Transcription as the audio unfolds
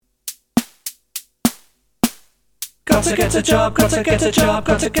Gotta get a job, gotta get a job,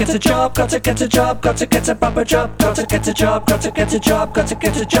 gotta get a job, gotta get a job, gotta get a proper job, gotta get a job, gotta get a job, gotta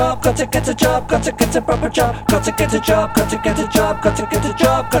get a job, gotta get a job, gotta get a proper job, gotta get a job, gotta get a job, gotta get a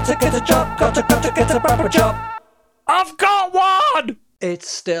job, gotta get a job, gotta get a proper job. I've got one! It's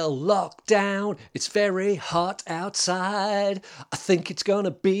still locked down, it's very hot outside. I think it's gonna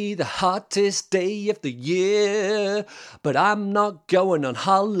be the hottest day of the year. But I'm not going on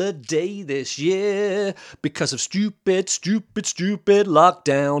holiday this year because of stupid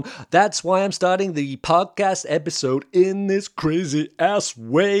lockdown. That's why I'm starting the podcast episode in this crazy ass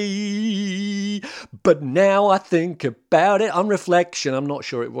way. But now I think about it on reflection, I'm not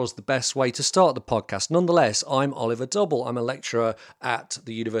sure it was the best way to start the podcast. Nonetheless, I'm Oliver Double. I'm a lecturer at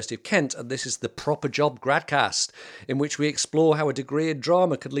the University of Kent, and this is the Proper Job Gradcast, in which we explore how a degree in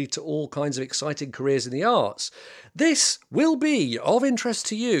drama could lead to all kinds of exciting careers in the arts. This will be of interest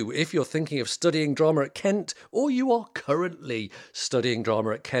to you if you're thinking of studying drama at Kent, or you are currently studying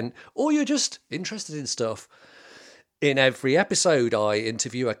drama at Kent, or you're just interested in stuff. In every episode, I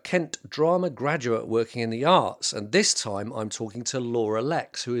interview a Kent drama graduate working in the arts, and this time I'm talking to Laura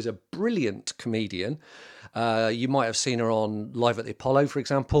Lex, who is a brilliant comedian. You might have seen her on Live at the Apollo, for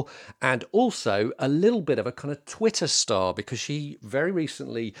example, and also a little bit of a kind of Twitter star because she very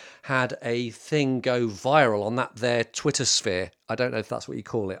recently had a thing go viral on that their Twitter sphere. I don't know if that's what you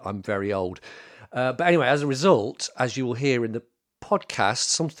call it. I'm very old. But anyway, as a result, as you will hear in the podcast,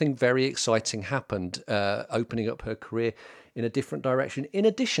 something very exciting happened, opening up her career in a different direction, in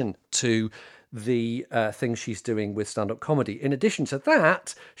addition to the things she's doing with stand-up comedy. In addition to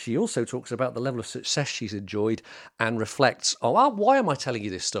that, she also talks about the level of success she's enjoyed and reflects, why am I telling you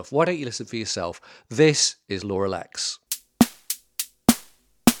this stuff? Why don't you listen for yourself? This is Laura Lex.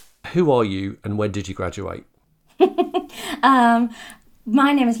 Who are you and when did you graduate? My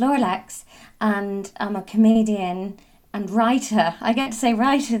name is Laura Lex and I'm a comedian and writer. I get to say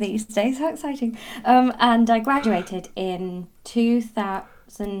writer these days, how exciting. And I graduated in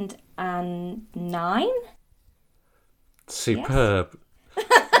 2009. Superb.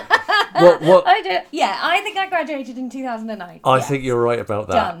 Yes. What? I do. Yeah, I think I graduated in 2009. I think you're right about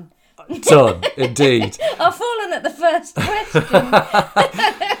that. Done, indeed. I've fallen at the first question.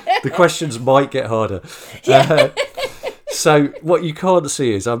 The questions might get harder. So what you can't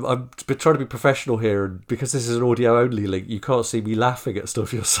see is I'm trying to be professional here, and because this is an audio only link, you can't see me laughing at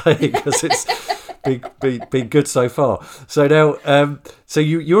stuff you're saying because it's been good so far. So now, so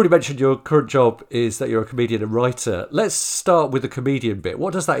you already mentioned your current job is that you're a comedian and writer. Let's start with the comedian bit.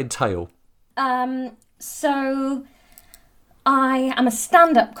 What does that entail? So I am a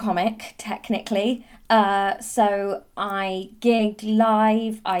stand-up comic, technically. So I gig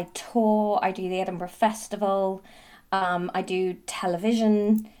live, I tour, I do the Edinburgh Festival. I do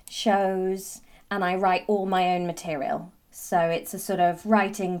television shows and I write all my own material. So it's a sort of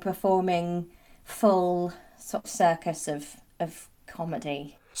writing, performing, full sort of circus of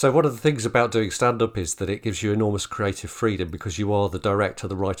comedy. So one of the things about doing stand-up is that it gives you enormous creative freedom because you are the director,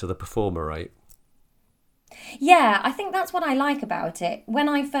 the writer, the performer, right? Yeah, I think that's what I like about it. When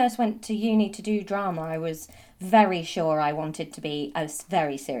I first went to uni to do drama, I was very sure I wanted to be a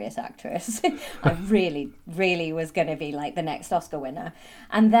very serious actress. I really, really was going to be like the next Oscar winner.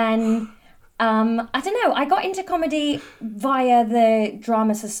 And then, I don't know, I got into comedy via the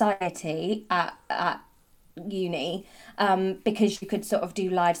Drama Society at uni because you could sort of do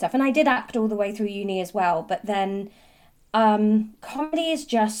live stuff. And I did act all the way through uni as well. But then comedy is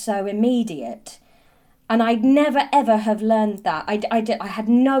just so immediate. And I'd never, ever have learned that. I had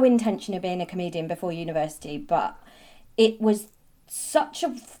no intention of being a comedian before university, but it was such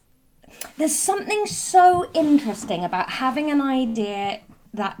a... There's something so interesting about having an idea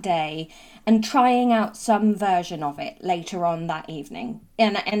that day and trying out some version of it later on that evening.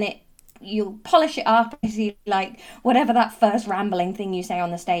 And it you'll polish it up, like whatever that first rambling thing you say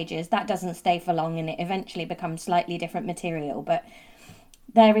on the stage is, that doesn't stay for long and it eventually becomes slightly different material. But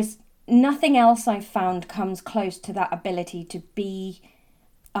there is... nothing else I've found comes close to that ability to be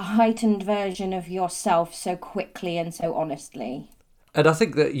a heightened version of yourself so quickly and so honestly. And I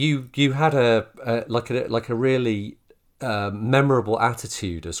think that you had a really memorable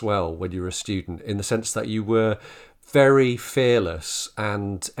attitude as well when you were a student, in the sense that you were very fearless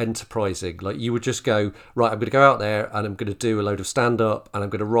and enterprising. Like you would just go, right, I'm going to go out there and I'm going to do a load of stand-up and I'm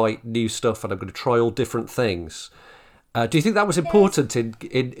going to write new stuff and I'm going to try all different things. Do you think that was important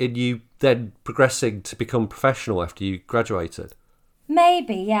in you then progressing to become professional after you graduated?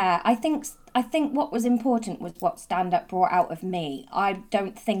 Maybe, yeah. I think what was important was what stand-up brought out of me. I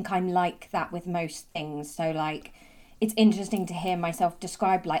don't think I'm like that with most things. So, like, it's interesting to hear myself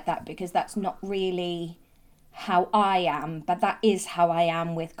described like that because that's not really how I am, but that is how I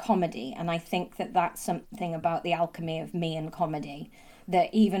am with comedy. And I think that that's something about the alchemy of me and comedy,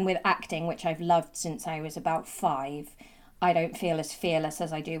 that even with acting, which I've loved since I was about 5, I don't feel as fearless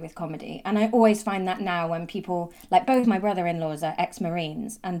as I do with comedy. And I always find that now when people, like both my brother-in-laws are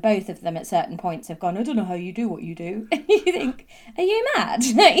ex-Marines, and both of them at certain points have gone, I don't know how you do what you do. And you think, are you mad?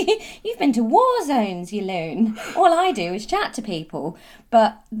 You've been to war zones, you loon. All I do is chat to people.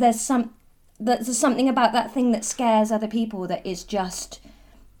 But there's something about that thing that scares other people that is just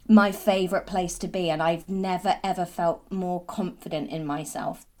my favourite place to be. And I've never, ever felt more confident in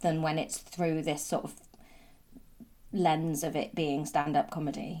myself than when it's through this sort of lens of it being stand-up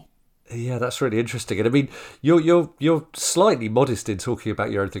comedy. Yeah, that's really interesting. And I mean, you're slightly modest in talking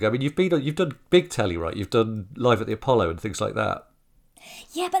about your own thing. I mean, you've done big telly, right? You've done Live at the Apollo and things like that.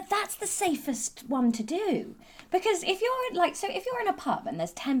 Yeah, but that's the safest one to do. Because if you're in a pub and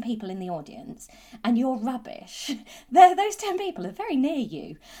there's 10 people in the audience and you're rubbish, those 10 people are very near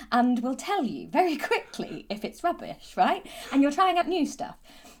you and will tell you very quickly if it's rubbish, right? And you're trying out new stuff.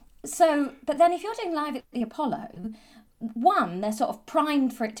 So, but then if you're doing Live at the Apollo, one, they're sort of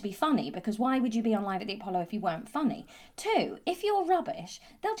primed for it to be funny, because why would you be on Live at the Apollo if you weren't funny? Two, if you're rubbish,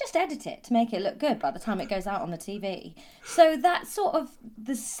 they'll just edit it to make it look good by the time it goes out on the TV. So that's sort of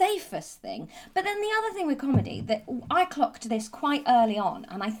the safest thing. But then the other thing with comedy, that I clocked this quite early on,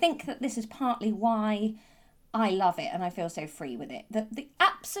 and I think that this is partly why I love it and I feel so free with it, that the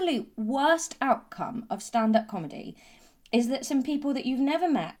absolute worst outcome of stand-up comedy is that some people that you've never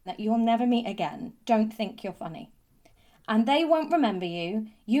met, that you'll never meet again, don't think you're funny. And they won't remember you,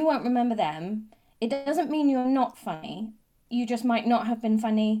 you won't remember them. It doesn't mean you're not funny. You just might not have been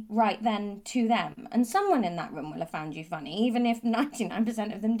funny right then to them. And someone in that room will have found you funny, even if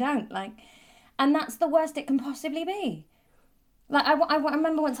 99% of them don't. And that's the worst it can possibly be. Like, I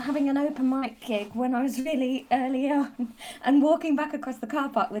remember once having an open mic gig when I was really early on and walking back across the car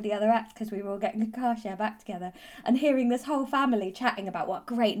park with the other acts because we were all getting a car share back together and hearing this whole family chatting about what a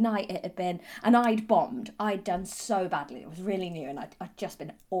great night it had been. And I'd bombed. I'd done so badly. It was really new and I'd just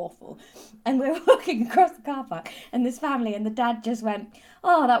been awful. And we were walking across the car park and this family and the dad just went,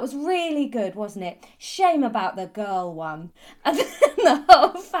 oh, that was really good, wasn't it? Shame about the girl one. And then the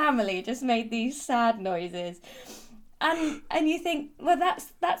whole family just made these sad noises. And you think, well,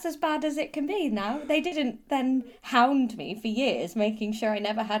 that's as bad as it can be now. They didn't then hound me for years, making sure I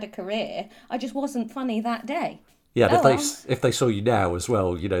never had a career. I just wasn't funny that day. Yeah, and if they saw you now as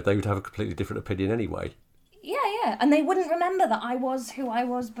well, you know, they would have a completely different opinion anyway. Yeah. And they wouldn't remember that I was who I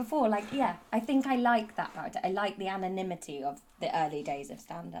was before. Like, yeah, I think I like that part. I like the anonymity of the early days of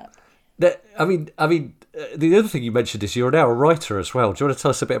stand-up. I mean, the other thing you mentioned is you're now a writer as well. Do you want to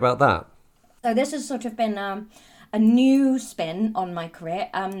tell us a bit about that? So this has sort of been a new spin on my career,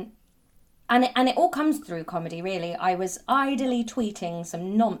 and it all comes through comedy, really. I was idly tweeting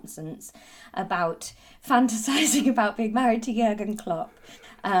some nonsense about fantasizing about being married to Jurgen Klopp,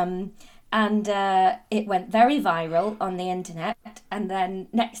 and it went very viral on the internet. And then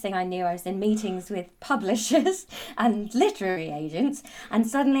next thing I knew, I was in meetings with publishers and literary agents, and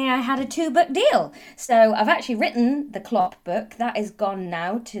suddenly I had a 2-book deal. So I've actually written the Klopp book. That is gone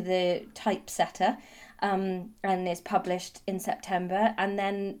now to the typesetter. And is published in September, and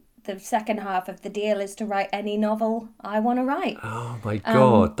then the second half of the deal is to write any novel I want to write. Oh my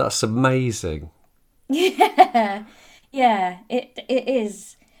God, that's amazing. Yeah, it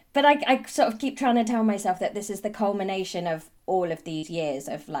is. But I sort of keep trying to tell myself that this is the culmination of all of these years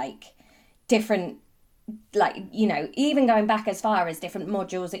of different, even going back as far as different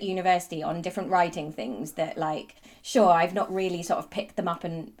modules at university on different writing things that sure, I've not really sort of picked them up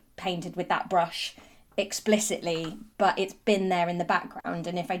and painted with that brush explicitly, but it's been there in the background.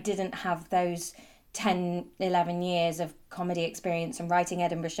 And if I didn't have those 10-11 years of comedy experience and writing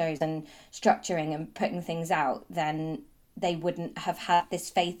Edinburgh shows and structuring and putting things out, then they wouldn't have had this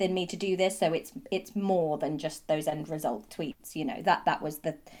faith in me to do this. So it's more than just those end result tweets, that was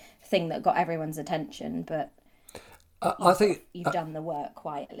the thing that got everyone's attention. But I think you've done the work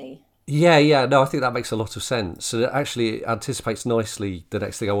quietly. Yeah, no, I think that makes a lot of sense. And it actually anticipates nicely the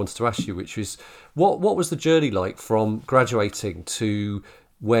next thing I wanted to ask you, which is what was the journey like from graduating to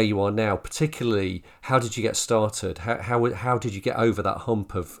where you are now? Particularly, how did you get started? How did you get over that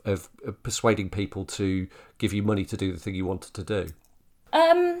hump of persuading people to give you money to do the thing you wanted to do?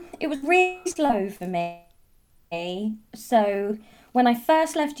 It was really slow for me. So when I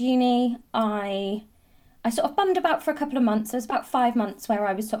first left uni, I sort of bummed about for a couple of months. There was about 5 months where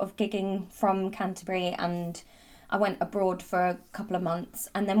I was sort of gigging from Canterbury, and I went abroad for a couple of months.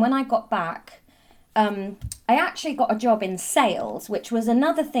 And then when I got back, I actually got a job in sales, which was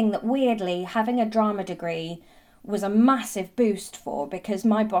another thing that weirdly having a drama degree was a massive boost for, because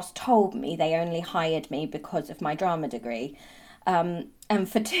my boss told me they only hired me because of my drama degree. And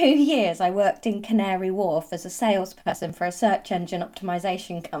for 2 years, I worked in Canary Wharf as a salesperson for a search engine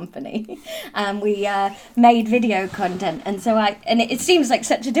optimization company, and we made video content. And so it seems like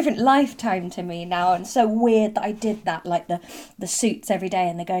such a different lifetime to me now, and so weird that I did that, like the suits every day,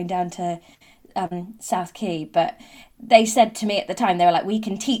 and they're going down to South Quay. But they said to me at the time, they were like, we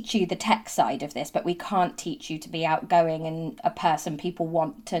can teach you the tech side of this, but we can't teach you to be outgoing and a person people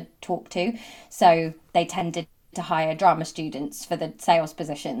want to talk to. So they tended to hire drama students for the sales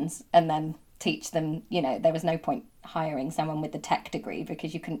positions and then teach them, there was no point hiring someone with the tech degree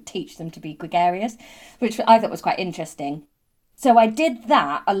because you couldn't teach them to be gregarious, which I thought was quite interesting. So I did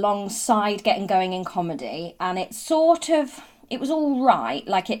that alongside getting going in comedy, and it was all right.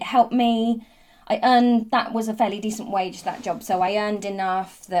 Like, it helped me. That was a fairly decent wage, that job. So I earned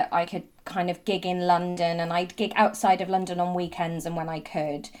enough that I could kind of gig in London, and I'd gig outside of London on weekends and when I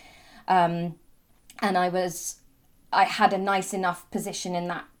could. And I had a nice enough position in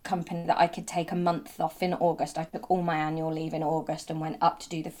that company that I could take a month off in August. I took all my annual leave in August and went up to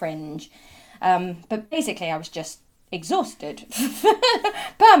do the Fringe. But basically I was just exhausted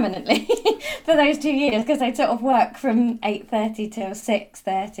permanently for those 2 years, because I'd sort of work from 8:30 till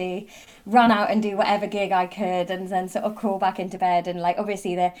 6:30, run out and do whatever gig I could, and then sort of crawl back into bed. And like,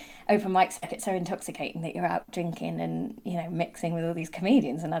 obviously the open mic circuit's so intoxicating that you're out drinking and mixing with all these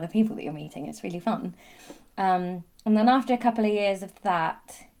comedians and other people that you're meeting. It's really fun. And then after a couple of years of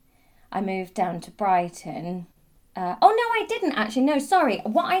that, I moved down to Brighton. Oh, no, I didn't actually. No, sorry.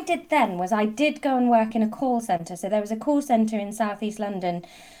 What I did then was I did go and work in a call centre. So there was a call centre in South East London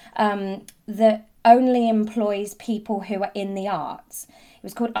that only employs people who are in the arts. It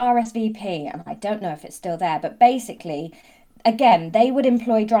was called RSVP, and I don't know if it's still there. But basically, again, they would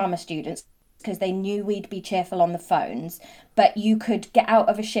employ drama students because they knew we'd be cheerful on the phones, but you could get out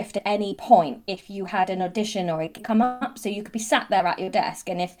of a shift at any point if you had an audition or it could come up. So you could be sat there at your desk,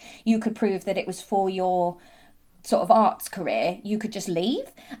 and if you could prove that it was for your sort of arts career, you could just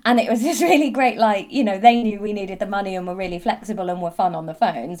leave. And it was just really great, like, they knew we needed the money and were really flexible and were fun on the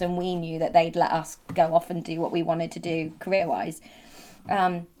phones, and we knew that they'd let us go off and do what we wanted to do career-wise.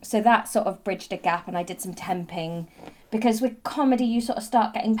 So that sort of bridged a gap, and I did some temping, because with comedy you sort of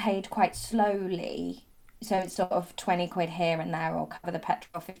start getting paid quite slowly, so it's sort of 20 quid here and there, or cover the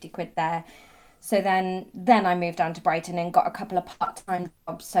petrol, 50 quid there. So then I moved down to Brighton and got a couple of part-time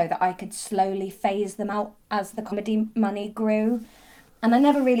jobs so that I could slowly phase them out as the comedy money grew. And I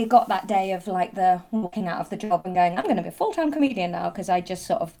never really got that day of like the walking out of the job and going, I'm going to be a full-time comedian now, because I just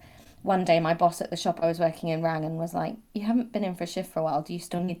sort of, one day my boss at the shop I was working in rang and was like, you haven't been in for a shift for a while, do you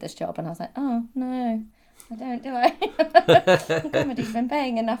still need this job? And I was like, oh, no, I don't, do I? Comedy's been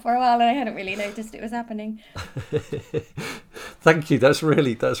paying enough for a while and I hadn't really noticed it was happening. Thank you. That's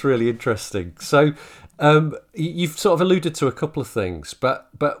really interesting. So you've sort of alluded to a couple of things, but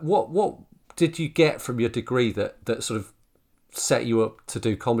what did you get from your degree that sort of set you up to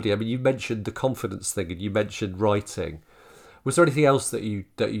do comedy? I mean, you mentioned the confidence thing and you mentioned writing. Was there anything else that you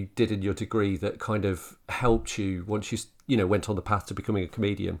did in your degree that kind of helped you once you went on the path to becoming a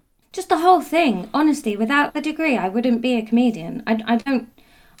comedian? Just the whole thing. Honestly, without the degree, I wouldn't be a comedian. I don't.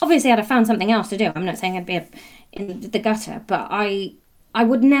 Obviously, I'd have found something else to do. I'm not saying I'd be in the gutter, but I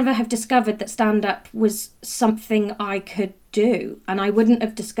would never have discovered that stand-up was something I could do, and I wouldn't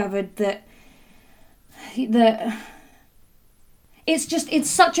have discovered that it's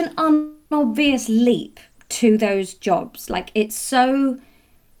such an unobvious leap to those jobs. Like, it's so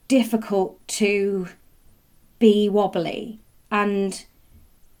difficult to be wobbly, and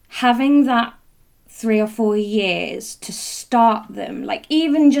having that 3 or 4 years to start them, like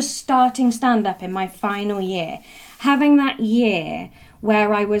even just starting stand-up in my final year, having that year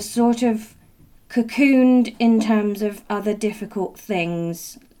where I was sort of cocooned in terms of other difficult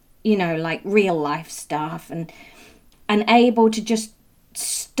things, like real life stuff, and able to just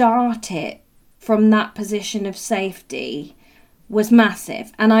start it from that position of safety was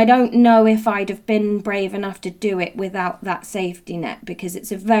massive. And I don't know if I'd have been brave enough to do it without that safety net, because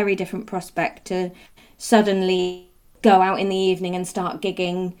it's a very different prospect to suddenly go out in the evening and start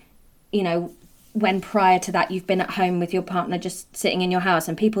gigging, when prior to that you've been at home with your partner just sitting in your house.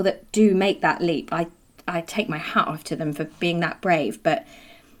 And people that do make that leap, I take my hat off to them for being that brave. But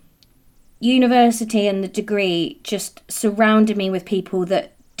university and the degree just surrounded me with people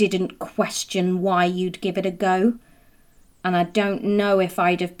that didn't question why you'd give it a go. And I don't know if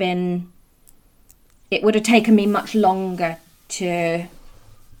it would have taken me much longer to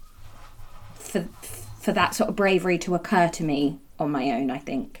for that sort of bravery to occur to me on my own, I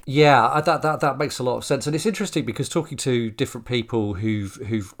think. Yeah, that makes a lot of sense, and it's interesting because talking to different people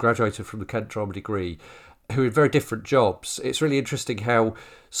who've graduated from the Kent drama degree, who are in very different jobs, it's really interesting how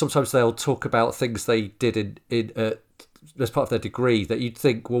sometimes they'll talk about things they did in as part of their degree that you'd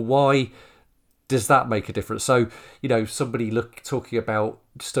think, well, why does that make a difference? So, somebody talking about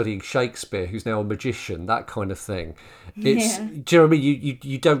studying Shakespeare, who's now a magician, that kind of thing. It's, Yeah. do you know what I mean?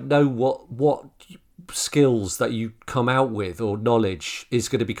 You don't know what skills that you come out with or knowledge is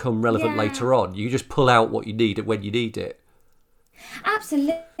going to become relevant Yeah. later on. You just pull out what you need it when you need it.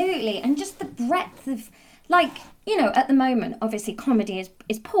 Absolutely. And just the breadth of, at the moment, obviously comedy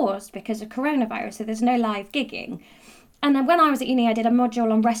is paused because of coronavirus, so there's no live gigging. And then when I was at uni, I did a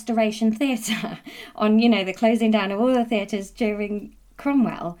module on restoration theatre, on, the closing down of all the theatres during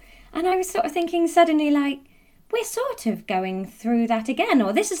Cromwell. And I was sort of thinking suddenly, we're sort of going through that again,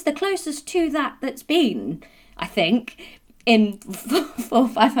 or this is the closest to that that's been, I think, in 400 or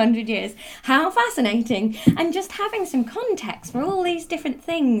 500 years. How fascinating. And just having some context for all these different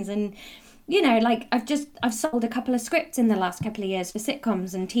things. And, I've sold a couple of scripts in the last couple of years for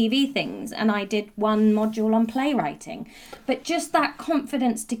sitcoms and TV things, and I did one module on playwriting. But just that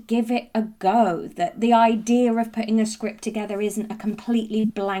confidence to give it a go, that the idea of putting a script together isn't a completely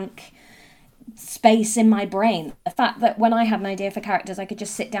blank space in my brain. The fact that when I had an idea for characters, I could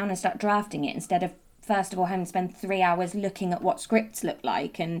just sit down and start drafting it instead of, first of all, having to spend 3 hours looking at what scripts look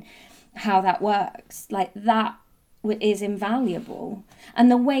like and how that works. That is invaluable.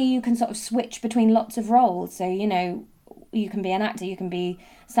 And the way you can sort of switch between lots of roles. So, you can be an actor, you can be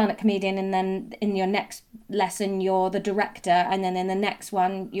a stand-up comedian, and then in your next lesson you're the director, and then in the next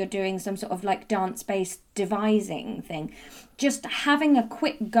one you're doing some sort of dance-based devising thing. Just having a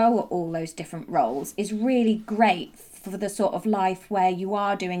quick go at all those different roles is really great for the sort of life where you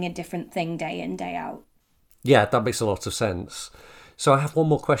are doing a different thing day in, day out. Yeah, that makes a lot of sense. So I have one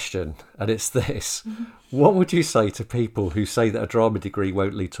more question, and it's this. What would you say to people who say that a drama degree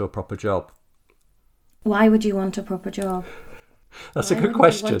won't lead to a proper job? Why would you want a proper job? That's a Why good would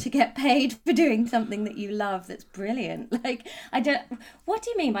question. you want to get paid for doing something that you love that's brilliant? What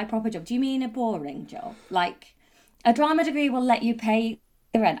do you mean by proper job? Do you mean a boring job? A drama degree will let you pay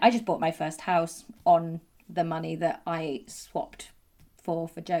the rent. I just bought my first house on the money that I swapped for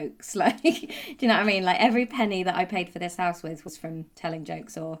jokes. Do you know what I mean? Every penny that I paid for this house with was from telling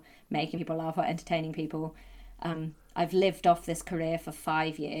jokes or making people laugh or entertaining people. I've lived off this career for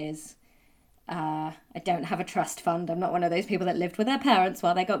 5 years. I don't have a trust fund. I'm not one of those people that lived with their parents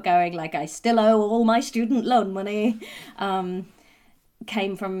while they got going. I still owe all my student loan money.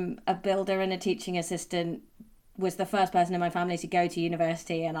 Came from a builder and a teaching assistant. Was the first person in my family to go to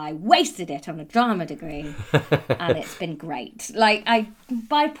university, and I wasted it on a drama degree. And it's been great.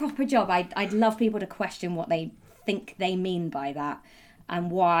 By proper job, I'd love people to question what they think they mean by that and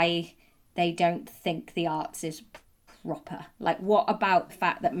why they don't think the arts is proper. What about the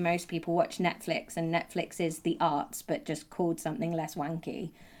fact that most people watch Netflix and Netflix is the arts but just called something less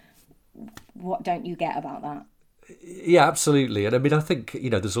wanky? What don't you get about that? Yeah, absolutely. And I mean, I think,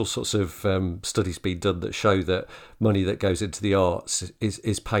 there's all sorts of studies being done that show that money that goes into the arts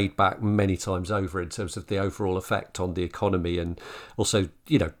is paid back many times over in terms of the overall effect on the economy and also,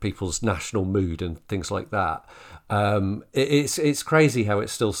 people's national mood and things like that. It's crazy how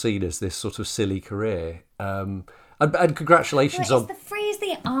it's still seen as this sort of silly career. And congratulations Well, on... it's the phrase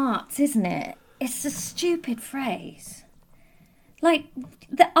the arts, isn't it? It's a stupid phrase.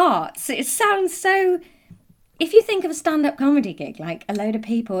 The arts, it sounds so... If you think of a stand-up comedy gig, a load of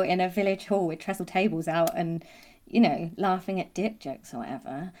people in a village hall with trestle tables out and, laughing at dick jokes or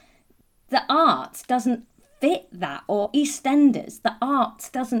whatever, the arts doesn't fit that. Or EastEnders, the arts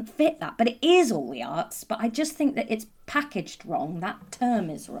doesn't fit that. But it is all the arts, but I just think that it's packaged wrong. That term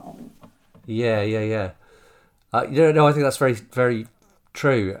is wrong. Yeah. No, I think that's very, very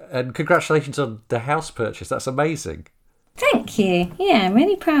true. And congratulations on the house purchase. That's amazing. Thank you. Yeah, I'm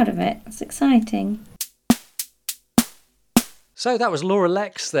really proud of it. It's exciting. So that was Laura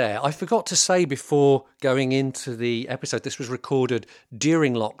Lex there. I forgot to say before going into the episode, this was recorded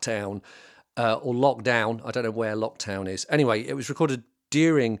during lockdown or lockdown. I don't know where lockdown is. Anyway, it was recorded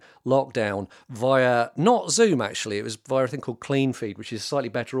during lockdown via, not Zoom actually, it was via a thing called CleanFeed, which is slightly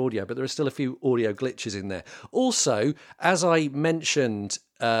better audio, but there are still a few audio glitches in there. Also, as I mentioned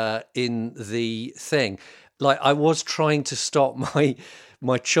in the thing, I was trying to stop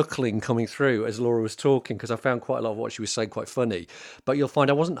my chuckling coming through as Laura was talking because I found quite a lot of what she was saying quite funny. But you'll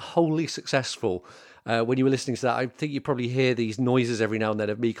find I wasn't wholly successful. When you were listening to that, I think you probably hear these noises every now and then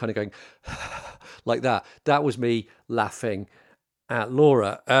of me kind of going like that. That was me laughing at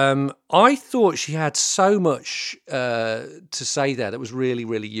Laura. I thought she had so much to say there that was really,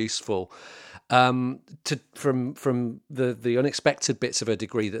 really useful. From the unexpected bits of her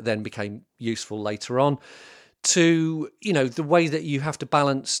degree that then became useful later on, to, you know, the way that you have to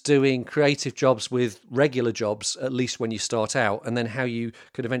balance doing creative jobs with regular jobs, at least when you start out, and then how you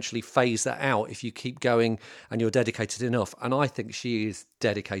could eventually phase that out if you keep going and you're dedicated enough. And I think she is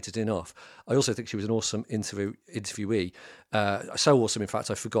dedicated enough. I also think she was an awesome interviewee. So awesome, in fact,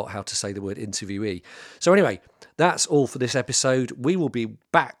 I forgot how to say the word interviewee. So anyway, that's all for this episode. We will be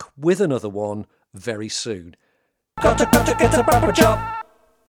back with another one very soon. Got to get a proper job.